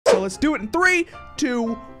So let's do it in 3,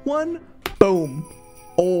 2, 1, boom.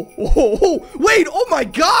 Oh, wait, oh my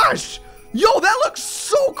gosh. Yo, that looks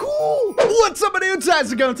so cool! What's up, dudes?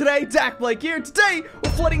 How's it going today? dakblake here. Today,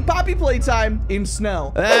 we're flooding Poppy Playtime in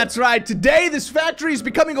snow. That's right. Today, this factory is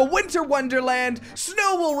becoming a winter wonderland.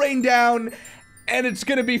 Snow will rain down, and it's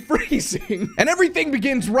gonna be freezing. And everything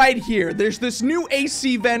begins right here. There's this new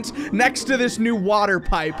AC vent next to this new water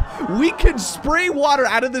pipe. We can spray water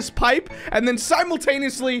out of this pipe and then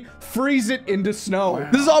simultaneously freeze it into snow. Wow.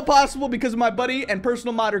 This is all possible because of my buddy and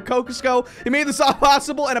personal modder Kokosko. He made this all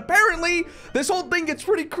possible, and apparently this whole thing gets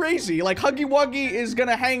pretty crazy. Like Huggy Wuggy is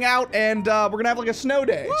gonna hang out, and we're gonna have like a snow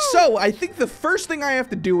day. Woo! So I think the first thing I have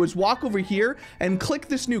to do is walk over here and click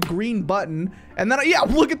this new green button, and then yeah,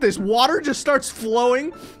 look at this. Water just starts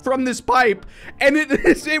flowing from this pipe, and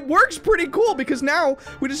it works pretty cool because now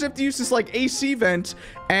we just have to use this like AC vent,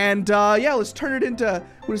 and yeah, let's turn it into,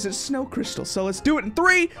 what is it, snow crystal. So let's do it in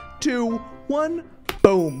 3, 2, 1,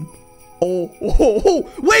 boom.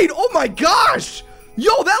 Oh, wait, oh my gosh.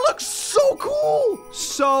 Yo, that looks so cool.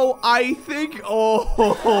 So I think,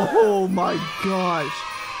 oh my gosh.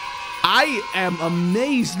 I am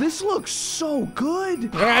amazed. This looks so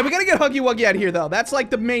good. All right, we gotta get Huggy Wuggy out of here, though. That's like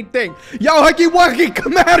the main thing. Yo, Huggy Wuggy,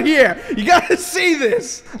 come out here. You gotta see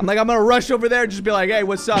this. I'm gonna rush over there and just be like, hey,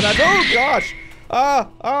 what's up? Oh, gosh.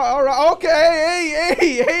 All right, okay,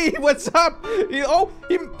 hey, what's up?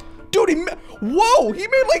 Dude, whoa, he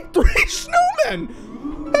made like 3 snowmen.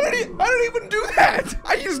 I didn't even do that.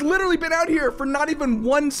 I just literally been out here for not even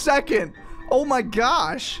 1 second. Oh my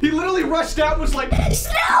gosh. He literally rushed out and was like,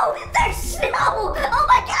 snow! There's snow! Oh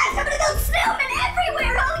my gosh, I'm gonna go snowmen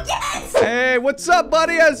everywhere! Oh yes! Hey, what's up,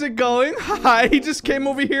 buddy? How's it going? Hi, he just came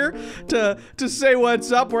over here to say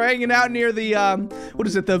what's up. We're hanging out near the, what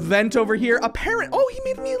is it, the vent over here. Oh, he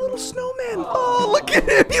made me a little snowman. Oh, look at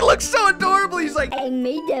him. He looks so adorable. He's like, I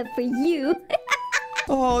made that for you.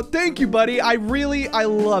 Oh, thank you, buddy. I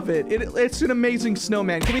love it. It's an amazing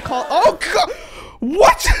snowman. Can we call, oh, God.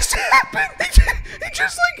 What just happened? He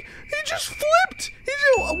just flipped.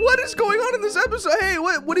 What is going on in this episode? Hey,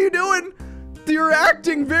 what are you doing? You're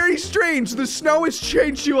acting very strange. The snow has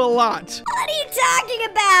changed you a lot. What are you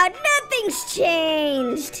talking about? Nothing's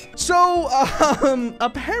changed. So,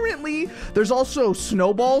 apparently there's also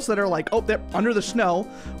snowballs that are like, oh, they're under the snow.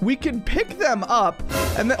 We can pick them up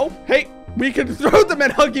and then, oh, hey, we can throw them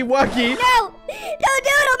at Huggy Wuggy. No, don't do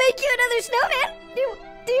it. I'll make you another snowman.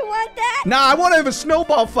 Do you want that? Nah, I want to have a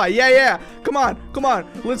snowball fight. Yeah. Come on.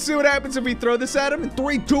 Let's see what happens if we throw this at him in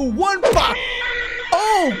 3, 2, 1, fire.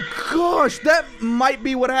 Oh, gosh. That might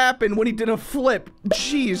be what happened when he did a flip.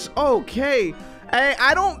 Jeez. Okay. Hey,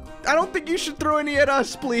 I don't think you should throw any at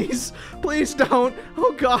us, please. Please don't.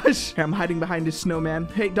 Oh, gosh. I'm hiding behind this snowman.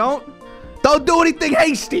 Hey, don't do anything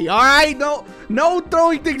hasty, all right? No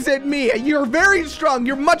throwing things at me. You're very strong.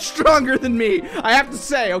 You're much stronger than me, I have to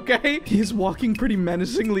say, okay? He is walking pretty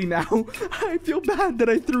menacingly now. I feel bad that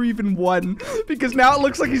I threw even one because now it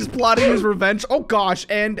looks like he's plotting his revenge. Oh, gosh,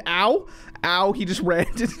 and ow, he just ran.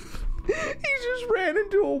 He just ran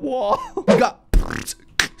into a wall. We got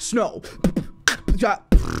snow. We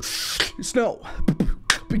got snow.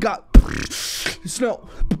 We got snow.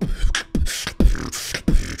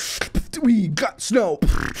 We got snow.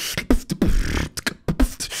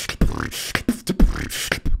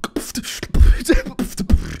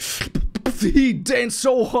 He danced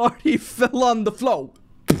so hard he fell on the floor.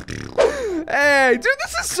 Hey, dude,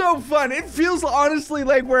 this is so fun. It feels honestly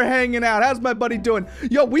like we're hanging out. How's my buddy doing?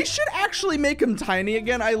 Yo, we should actually make him tiny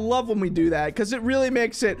again. I love when we do that because it really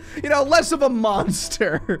makes it, less of a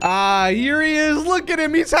monster. Here he is. Look at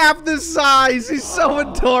him. He's half the size. He's so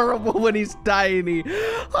adorable when he's tiny.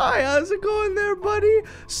 Hi, how's it going there, buddy?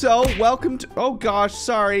 So, welcome to, oh gosh,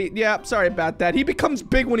 sorry. Yeah, sorry about that. He becomes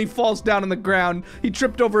big when he falls down on the ground. He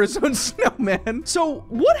tripped over his own snowman. So,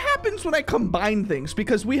 what happens when I combine things?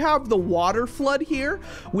 Because we have the water flood here,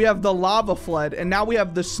 we have the lava flood, and now we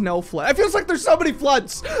have the snow flood. It feels like there's so many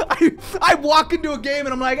floods. I walk into a game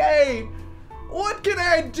and I'm like, hey, what can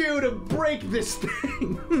I do to break this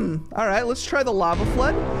thing? All right, let's try the lava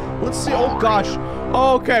flood. Let's see. Oh gosh.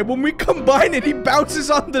 Okay, when we combine it, he bounces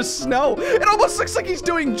on the snow. It almost looks like he's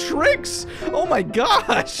doing tricks. Oh my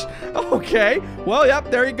gosh. Okay. Well, yep,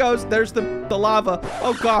 there he goes. There's the lava.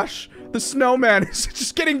 Oh gosh. The snowman is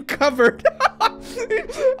just getting covered.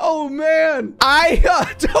 Oh man.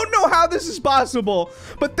 I don't know how this is possible,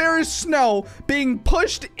 but there is snow being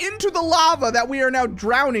pushed into the lava that we are now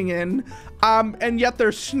drowning in, and yet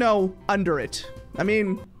there's snow under it. I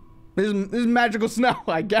mean, this is magical snow,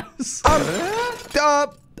 I guess. I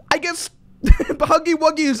guess Huggy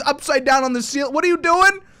Wuggy is upside down on the ceiling. What are you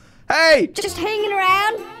doing? Hey! Just hanging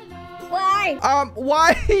around.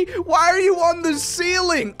 Why are you on the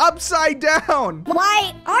ceiling upside down?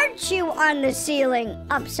 Why aren't you on the ceiling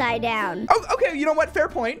upside down? Oh, okay, you know what? Fair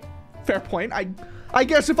point. Fair point. I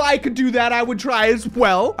guess if I could do that, I would try as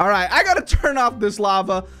well. All right, I gotta turn off this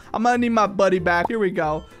lava. I'm gonna need my buddy back. Here we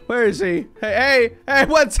go. Where is he? Hey,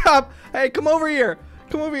 what's up? Hey, come over here.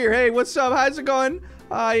 Come over here. Hey, what's up? How's it going?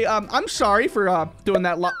 I'm sorry for doing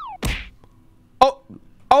that.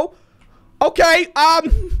 Oh, okay.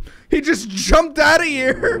 He just jumped out of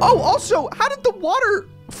here. Oh, also, how did the water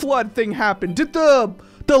flood thing happen? Did the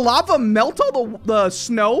lava melt all the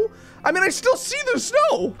snow? I mean, I still see the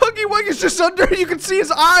snow. Huggy Wuggy's just under. You can see his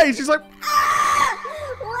eyes. He's like, ah!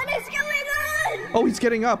 What is going on? Oh, he's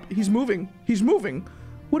getting up. He's moving. He's moving.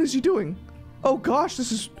 What is he doing? Oh gosh,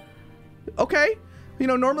 this is okay. You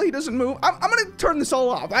know, normally he doesn't move. I'm gonna turn this all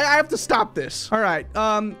off. I have to stop this. All right.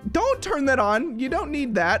 Don't turn that on. You don't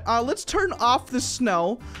need that. Let's turn off the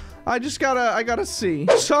snow. I gotta see.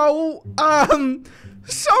 So,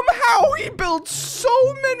 somehow he built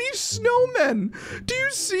so many snowmen. Do you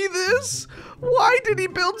see this? Why did he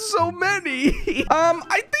build so many?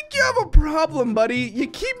 I think you have a problem, buddy. You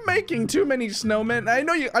keep making too many snowmen. I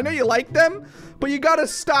know you like them, but you gotta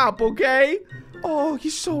stop, okay? Oh,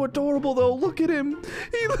 he's so adorable though. Look at him.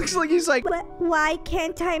 He looks like he's like, why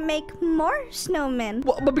can't I make more snowmen?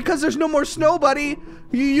 Well, but because there's no more snow, buddy.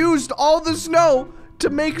 You used all the snow to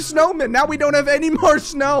make snowmen. Now we don't have any more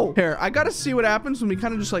snow. Here, I gotta see what happens when we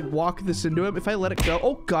kind of just like walk this into him. If I let it go,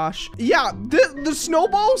 oh gosh. Yeah, the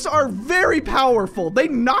snowballs are very powerful. They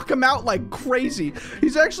knock him out like crazy.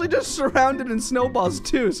 He's actually just surrounded in snowballs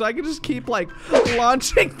too, so I can just keep like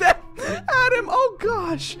launching them at him. Oh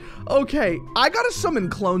gosh. Okay, I gotta summon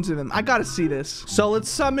clones of him. I gotta see this. So let's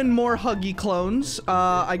summon more Huggy clones.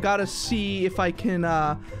 I gotta see if I can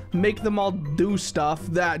make them all do stuff.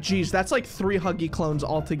 Geez, that's like 3 Huggy clones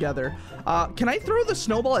altogether. Can I throw the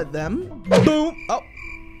snowball at them? Boom. Oh.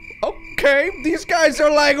 Okay, these guys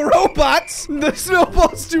are like robots. The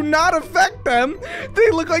snowballs do not affect them.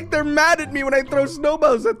 They look like they're mad at me when I throw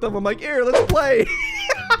snowballs at them. I'm like, here, let's play.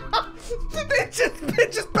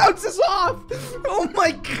 It just bounces off. Oh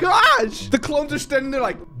my gosh. The clones are standing there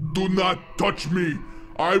like, do not touch me.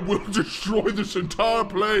 I will destroy this entire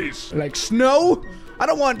place. Like snow? I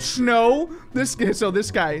don't want snow. This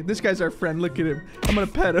guy's our friend. Look at him. I'm gonna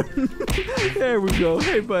pet him. There we go.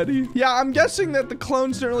 Hey, buddy. Yeah, I'm guessing that the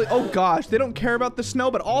clones don't really, oh gosh, they don't care about the snow,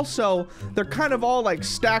 but also they're kind of all like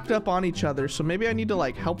stacked up on each other. So maybe I need to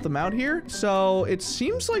like help them out here. So it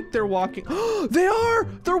seems like they're walking.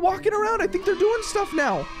 They're walking around. I think they're doing stuff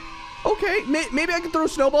now. Okay, maybe I can throw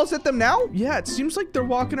snowballs at them now. Yeah, it seems like they're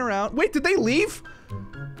walking around. Wait, did they leave?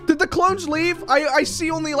 Did the clones leave? I see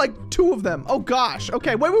only like 2 of them. Oh gosh.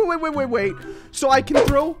 Okay, wait. So I can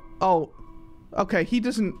throw, oh, okay,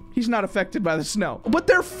 he's not affected by the snow. But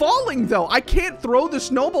they're falling though. I can't throw the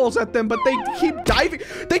snowballs at them, but they keep diving.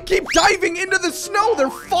 They keep diving into the snow. They're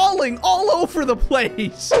falling all over the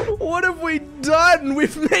place. What have we done?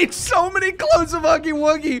 We've made so many clones of Huggy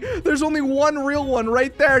Wuggy. There's only one real one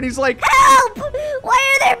right there, and he's like, help!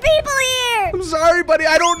 Why are there people here? I'm sorry, buddy.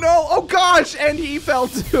 I don't know. Oh gosh, and he fell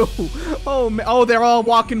too. Oh, they're all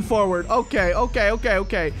walking forward. Okay.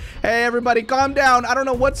 Hey, everybody, calm down. I don't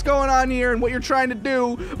know what's going on here and what you're trying to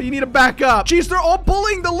do, but you need to back up. Jeez, they're all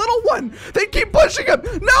bullying the little one. They keep pushing him.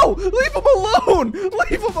 No, leave him alone.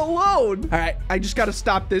 Leave him alone. All right, I just got to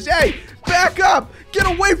stop this. Hey, back up. Get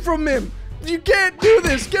away from him. You can't do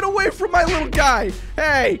this. Get away from my little guy.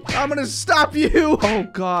 Hey, I'm gonna stop you. Oh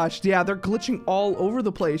gosh, yeah, they're glitching all over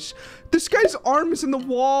the place. This guy's arm is in the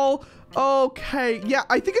wall. Okay, yeah,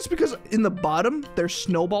 I think it's because in the bottom, there's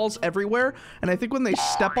snowballs everywhere. And I think when they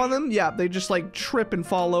step on them, yeah, they just like trip and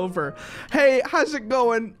fall over. Hey, how's it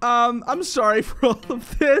going? I'm sorry for all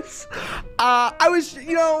of this. I was,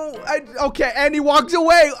 okay, and he walks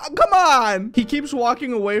away. Come on. He keeps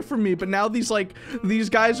walking away from me, but now these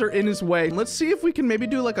guys are in his way. Let's see if we can maybe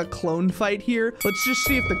do like a clone fight here. Let's just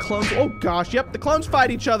see if the clones, oh gosh, yep, the clones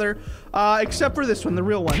fight each other. Except for this one, the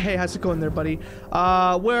real one. Hey, how's it going there, buddy?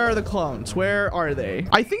 Where are the clones? Where are they?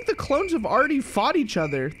 I think the clones have already fought each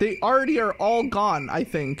other. They already are all gone, I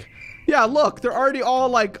think. Yeah, look, they're already all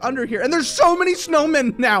like under here. And there's so many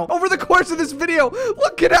snowmen now. Over the course of this video,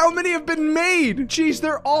 look at how many have been made. Jeez,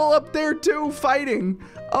 they're all up there too, fighting.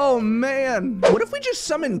 Oh man. What if we just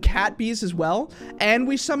summon cat bees as well? And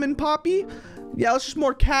we summon Poppy? Yeah, let's just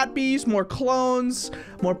more cat bees, more clones,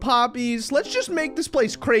 more poppies. Let's just make this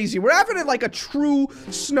place crazy. We're having it like a true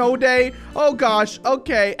snow day. Oh gosh,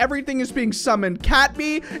 okay, everything is being summoned. Cat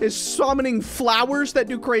bee is summoning flowers that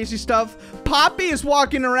do crazy stuff. Poppy is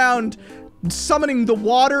walking around summoning the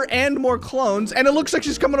water and more clones, and it looks like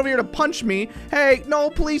she's coming over here to punch me. Hey, no,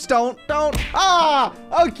 please don't. Ah,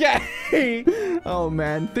 okay. Oh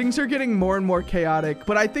man, things are getting more and more chaotic,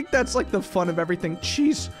 but I think that's like the fun of everything.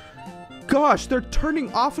 Jeez. Gosh, they're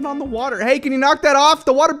turning off and on the water. Hey, can you knock that off?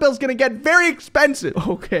 The water bill's gonna get very expensive.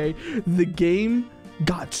 Okay, the game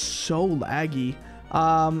got so laggy.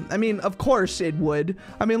 I mean, of course it would.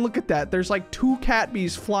 I mean, look at that. There's like 2 cat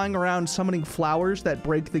bees flying around summoning flowers that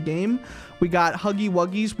break the game. We got Huggy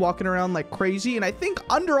Wuggies walking around like crazy. And I think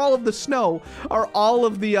under all of the snow are all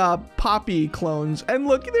of the Poppy clones. And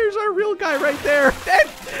look, there's our real guy right there.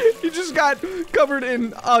 He just got covered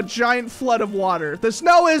in a giant flood of water. The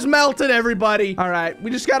snow is melted, everybody. All right,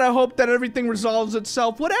 we just gotta hope that everything resolves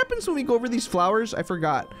itself. What happens when we go over these flowers? I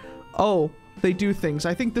forgot. Oh. They do things.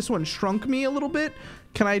 I think this one shrunk me a little bit.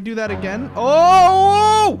 Can I do that again?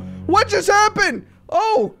 Oh, what just happened?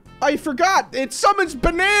 Oh, I forgot. It summons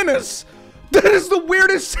bananas. That is the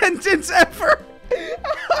weirdest sentence ever.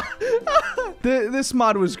 This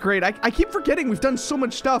mod was great. I keep forgetting we've done so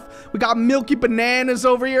much stuff. We got milky bananas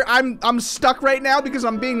over here. I'm stuck right now because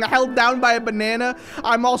I'm being held down by a banana.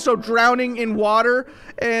 I'm also drowning in water,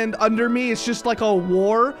 and under me it's just like a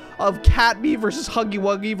war of Cat Bee versus Huggy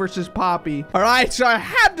Wuggy versus Poppy. All right, so I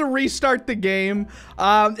had to restart the game.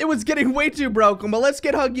 It was getting way too broken, but let's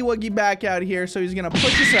get Huggy Wuggy back out here. So he's gonna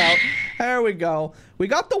push us out. There we go. We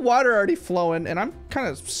got the water already flowing, and I'm kind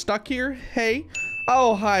of stuck here. Hey.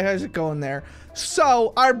 Oh, hi. How's it going there?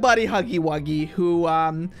 So, our buddy Huggy Wuggy, who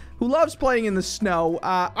loves playing in the snow,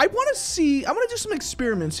 I want to do some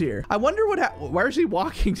experiments here. I wonder where is he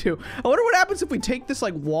walking to? I wonder what happens if we take this,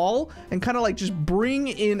 like, wall and kind of, like, just bring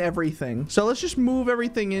in everything. So, let's just move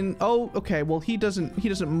everything in. Oh, okay. Well, he doesn't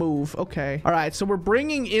move. Okay. All right. So, we're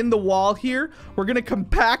bringing in the wall here. We're going to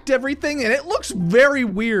compact everything, and it looks very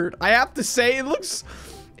weird. I have to say, it looks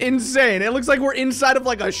insane. It looks like we're inside of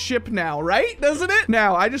like a ship now, right? Doesn't it?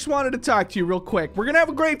 Now, I just wanted to talk to you real quick. We're gonna have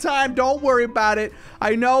a great time. Don't worry about it.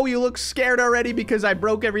 I know you look scared already because I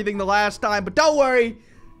broke everything the last time, but don't worry.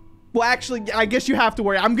 Well, actually, I guess you have to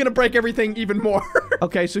worry. I'm gonna break everything even more.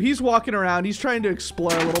 Okay, so he's walking around. He's trying to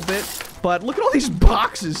explore a little bit, but look at all these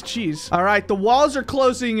boxes. Jeez. All right, the walls are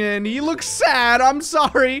closing in. He looks sad. I'm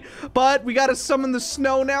sorry, but we gotta summon the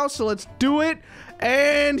snow now, so let's do it.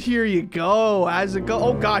 And here you go. How's it go?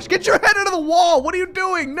 Oh gosh, get your head out of the wall. What are you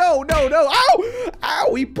doing? No. Ow!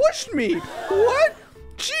 Ow, he pushed me. What?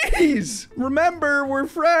 Jeez. Remember, we're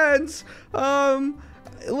friends.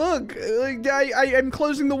 Look, I'm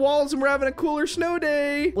closing the walls and we're having a cooler snow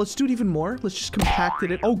day. Let's do it even more. Let's just compact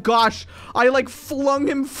it. Oh gosh, I like flung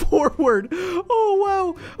him forward. Oh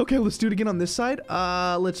wow. Okay, let's do it again on this side.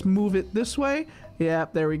 Let's move it this way.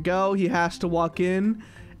 Yep, there we go. He has to walk in.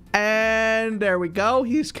 And there we go.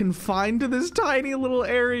 He's confined to this tiny little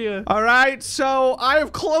area. All right, so I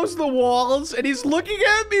have closed the walls, and he's looking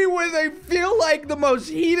at me with, I feel like, the most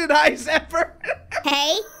heated eyes ever.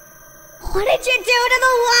 Hey, what did you do to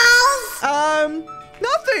the walls?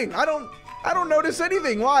 Nothing. I don't notice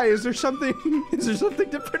anything. Why? Is there something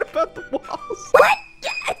different about the walls? What?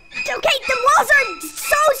 Okay, the walls are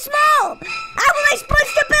so small. How am I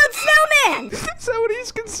supposed to build snowmen? Is that what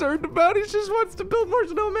he's concerned about? He just wants to build more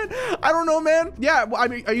snowmen. I don't know, man. Yeah, I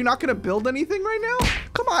mean, are you not gonna build anything right now?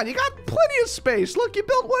 Come on, you got plenty of space. Look, you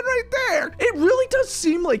built one right there. It really does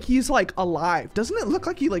seem like he's like alive. Doesn't it look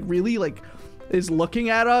like he like really like is looking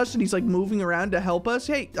at us and he's like moving around to help us?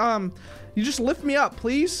 Hey, you just lift me up,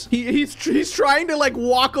 please. He's trying to like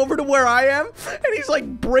walk over to where I am, and he's like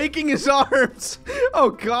breaking his arms.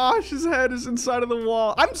 Oh gosh, his head is inside of the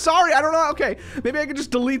wall. I'm sorry, I don't know. Okay, maybe I can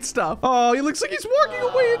just delete stuff. Oh, he looks like he's walking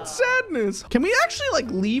away in sadness. Can we actually like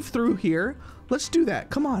leave through here? Let's do that.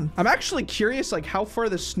 Come on. I'm actually curious like how far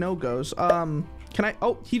the snow goes. Can I?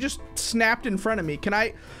 Oh, he just snapped in front of me. Can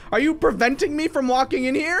I? Are you preventing me from walking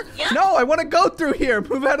in here? Yeah. No, I want to go through here.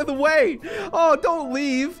 Move out of the way. Oh, don't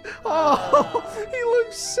leave. Oh, he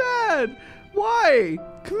looks sad. Why?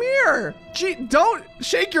 Come here. Gee, don't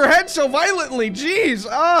shake your head so violently. Jeez.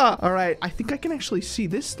 All right. I think I can actually see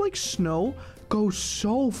this like snow goes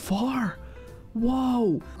so far.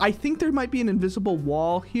 Whoa. I think there might be an invisible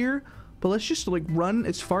wall here. But let's just like run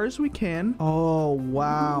as far as we can. Oh,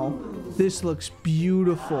 wow. This looks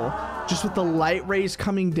beautiful. Just with the light rays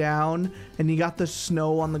coming down and you got the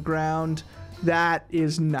snow on the ground. That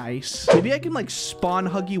is nice. Maybe I can like spawn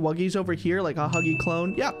Huggy Wuggies over here, like a Huggy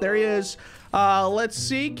clone. Yep, there he is. Let's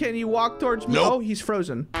see. Can you walk towards me? Nope. Oh, he's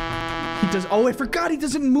frozen. He does. Oh, I forgot he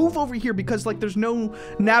doesn't move over here because like there's no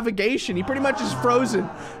navigation. He pretty much is frozen.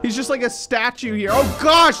 He's just like a statue here. Oh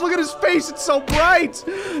gosh, look at his face. It's so bright.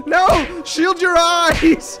 No, shield your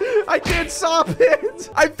eyes. I can't stop it.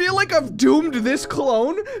 I feel like I've doomed this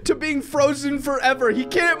clone to being frozen forever. He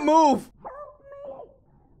can't move.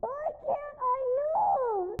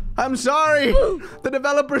 I'm sorry. The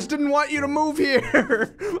developers didn't want you to move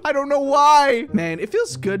here. I don't know why. Man, it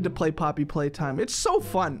feels good to play Poppy Playtime. It's so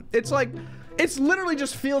fun. It's like, it's literally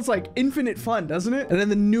just feels like infinite fun, doesn't it? And then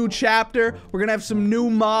the new chapter, we're gonna have some new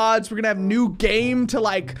mods. We're gonna have new game to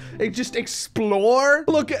like, just explore.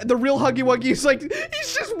 Look at the real Huggy Wuggy. He's like,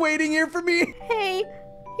 he's just waiting here for me. Hey,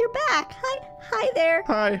 you're back. Hi there.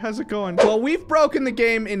 Hi, how's it going? Well, we've broken the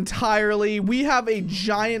game entirely. We have a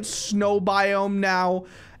giant snow biome now.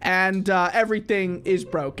 And everything is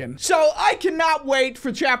broken. So I cannot wait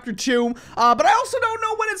for chapter 2, but I also don't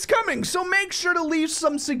know when it's coming. So make sure to leave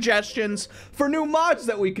some suggestions for new mods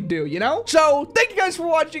that we could do, you know? So thank you guys for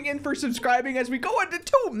watching and for subscribing as we go into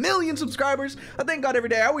 2 million subscribers. I thank God every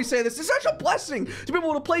day. I always say this. It's such a blessing to be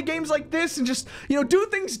able to play games like this and just, you know, do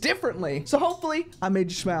things differently. So hopefully I made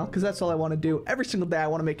you smile because that's all I want to do. Every single day I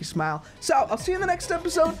want to make you smile. So I'll see you in the next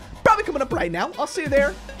episode. Probably coming up right now. I'll see you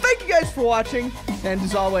there. Thank you guys for watching. And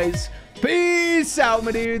as always, peace out,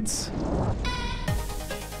 my dudes.